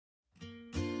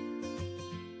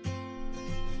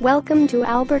Welcome to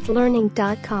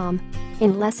albertlearning.com.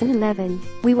 In Lesson 11,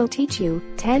 we will teach you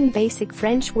 10 basic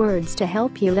French words to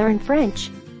help you learn French.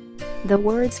 The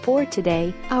words for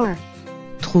today are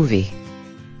trouver,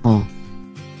 en,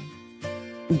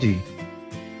 du,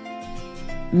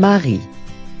 mari,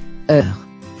 heure,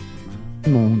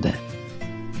 monde,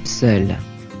 seul,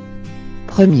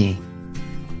 premier,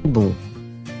 bon,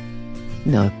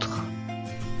 notre,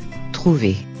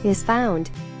 trouver, is found,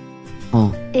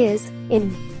 en, is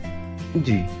in,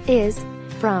 du, is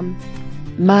from,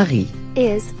 mari,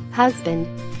 is husband,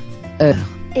 heure,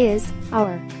 is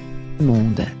hour,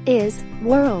 monde, is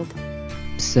world,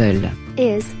 seul,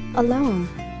 is alone,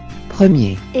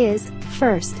 premier, is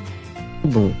first,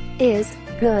 bon, is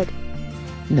good,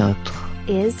 notre.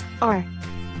 is are.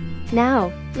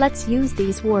 Now, let's use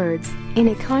these words in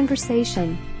a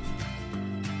conversation.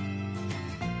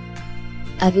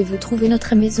 Avez-vous trouvé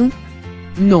notre maison?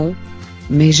 Non,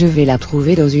 mais je vais la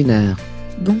trouver dans une heure.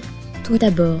 Bon, tout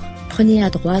d'abord, prenez à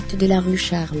droite de la rue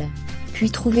Charles, puis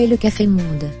trouvez le Café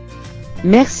Monde.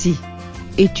 Merci.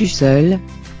 Es-tu seul?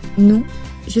 Non,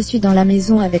 je suis dans la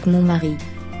maison avec mon mari.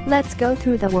 Let's go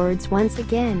through the words once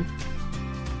again.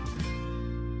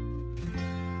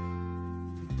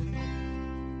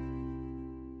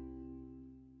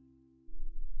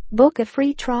 Book a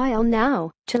free trial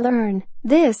now to learn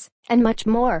this and much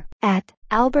more at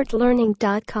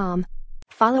albertlearning.com.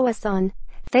 Follow us on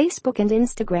Facebook and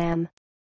Instagram.